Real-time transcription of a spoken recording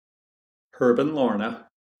Herb and Lorna,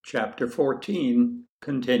 Chapter 14,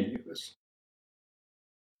 continues.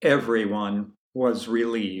 Everyone was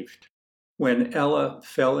relieved when Ella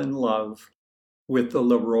fell in love with the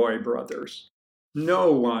Leroy brothers.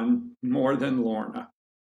 No one more than Lorna.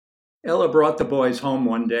 Ella brought the boys home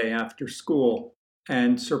one day after school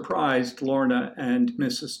and surprised Lorna and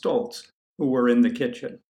Mrs. Stoltz, who were in the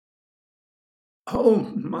kitchen. "Oh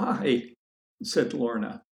my," said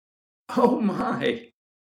Lorna. "Oh my."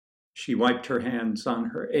 She wiped her hands on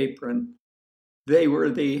her apron. They were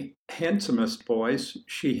the handsomest boys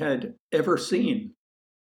she had ever seen.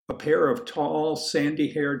 A pair of tall,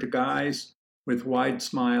 sandy-haired guys with wide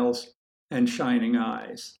smiles and shining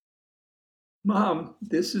eyes. "Mom,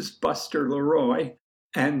 this is Buster Leroy,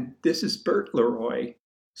 and this is Bert Leroy,"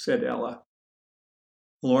 said Ella.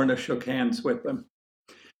 Lorna shook hands with them.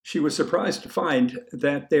 She was surprised to find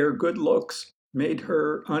that their good looks made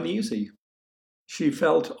her uneasy. She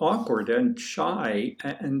felt awkward and shy,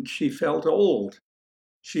 and she felt old.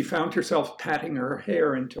 She found herself patting her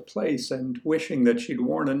hair into place and wishing that she'd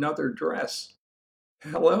worn another dress.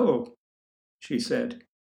 "Hello," she said.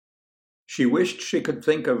 She wished she could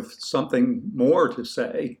think of something more to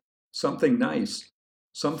say, something nice,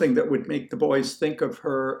 something that would make the boys think of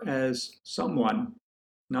her as someone,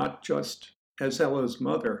 not just as Ella's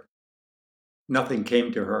mother. Nothing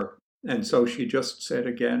came to her, and so she just said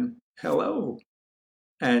again, "Hello,"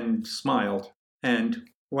 and smiled and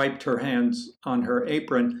wiped her hands on her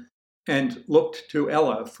apron and looked to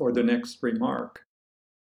Ella for the next remark.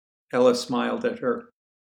 Ella smiled at her,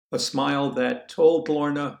 a smile that told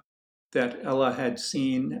Lorna that Ella had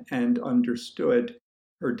seen and understood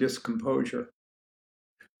her discomposure.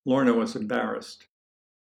 Lorna was embarrassed.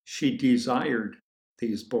 She desired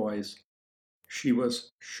these boys. She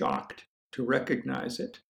was shocked to recognize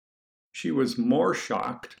it. She was more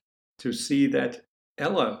shocked to see that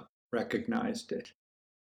Ella recognized it.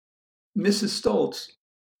 "Mrs. Stoltz,"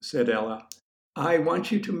 said Ella, "I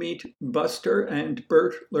want you to meet Buster and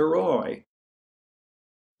Bert Leroy."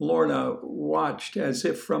 Lorna watched as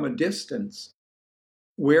if from a distance.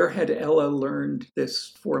 Where had Ella learned this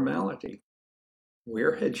formality?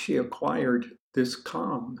 Where had she acquired this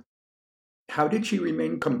calm? How did she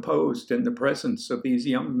remain composed in the presence of these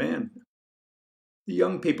young men? The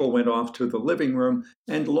young people went off to the living room,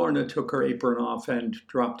 and Lorna took her apron off and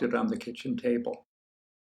dropped it on the kitchen table.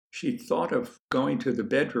 She thought of going to the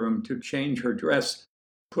bedroom to change her dress,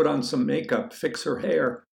 put on some makeup, fix her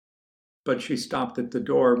hair, but she stopped at the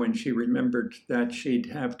door when she remembered that she'd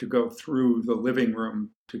have to go through the living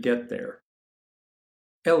room to get there.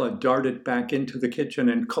 Ella darted back into the kitchen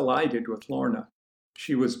and collided with Lorna.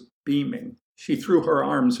 She was beaming. She threw her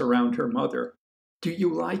arms around her mother. "Do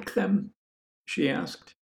you like them?" she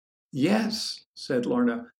asked. "Yes," said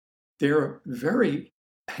Lorna. "They're very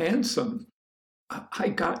handsome. I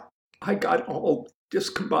got all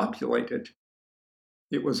discombobulated."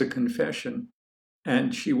 It was a confession,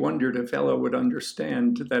 and she wondered if Ella would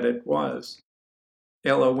understand that it was.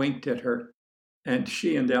 Ella winked at her, and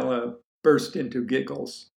she and Ella burst into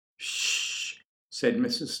giggles. "Shh," said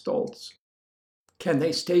Mrs. Stoltz. "Can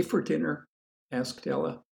they stay for dinner?" asked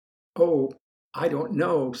Ella. "Oh, I don't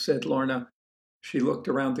know," said Lorna. She looked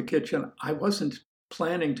around the kitchen. "I wasn't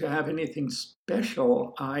planning to have anything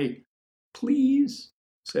special. Please,"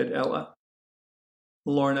 said Ella.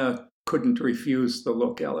 Lorna couldn't refuse the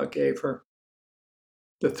look Ella gave her.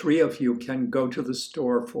 "The three of you can go to the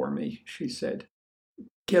store for me," she said.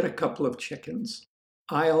 "Get a couple of chickens.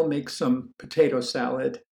 I'll make some potato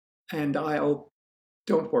salad, and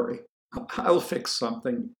don't worry, I'll fix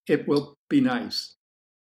something. It will be nice."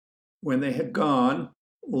 When they had gone,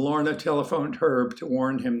 Lorna telephoned Herb to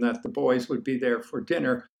warn him that the boys would be there for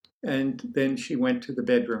dinner, and then she went to the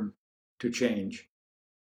bedroom to change.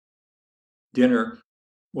 Dinner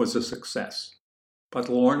was a success, but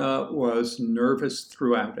Lorna was nervous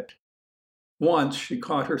throughout it. Once she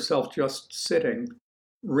caught herself just sitting,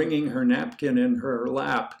 wringing her napkin in her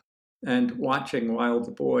lap and watching while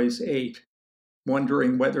the boys ate,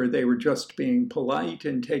 wondering whether they were just being polite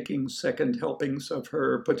and taking second helpings of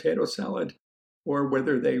her potato salad, or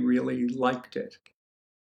whether they really liked it,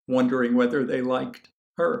 wondering whether they liked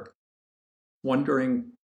her,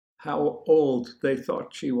 wondering how old they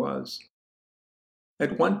thought she was.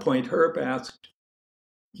 At one point, Herb asked,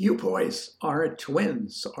 "You boys aren't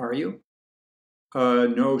twins, are you?"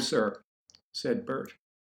 No, sir," said Bert.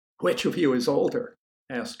 "Which of you is older?"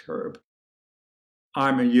 asked Herb.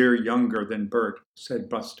 "I'm a year younger than Bert," said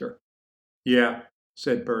Buster. "Yeah,"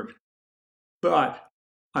 said Bert. "But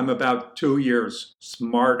I'm about 2 years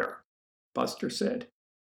smarter," Buster said.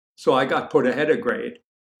 "So I got put ahead of grade.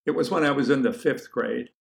 It was when I was in the 5th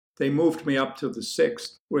grade. They moved me up to the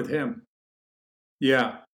 6th with him.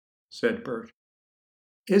 Yeah, said Bert.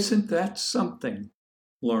 Isn't that something?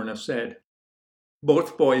 Lorna said.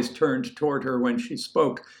 Both boys turned toward her when she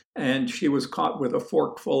spoke, and she was caught with a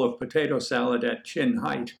fork full of potato salad at chin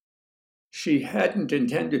height. She hadn't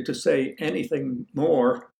intended to say anything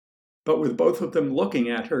more, but with both of them looking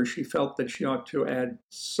at her, she felt that she ought to add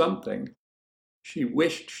something. She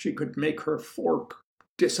wished she could make her fork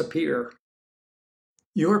disappear.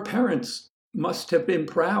 Your parents must have been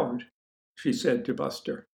proud, she said to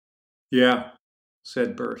Buster. Yeah,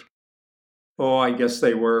 said Bert. Oh, I guess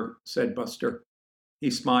they were, said Buster.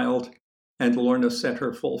 He smiled, and Lorna set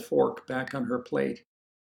her full fork back on her plate.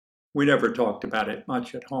 We never talked about it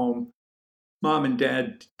much at home. Mom and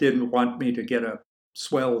Dad didn't want me to get a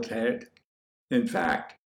swelled head. In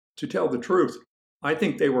fact, to tell the truth, I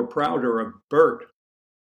think they were prouder of Bert.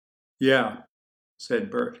 Yeah,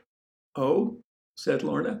 said Bert. Oh, said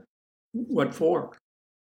Lorna. What for?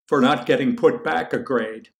 For not getting put back a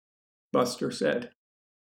grade, Buster said.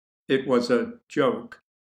 It was a joke,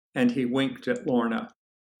 and he winked at Lorna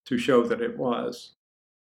to show that it was.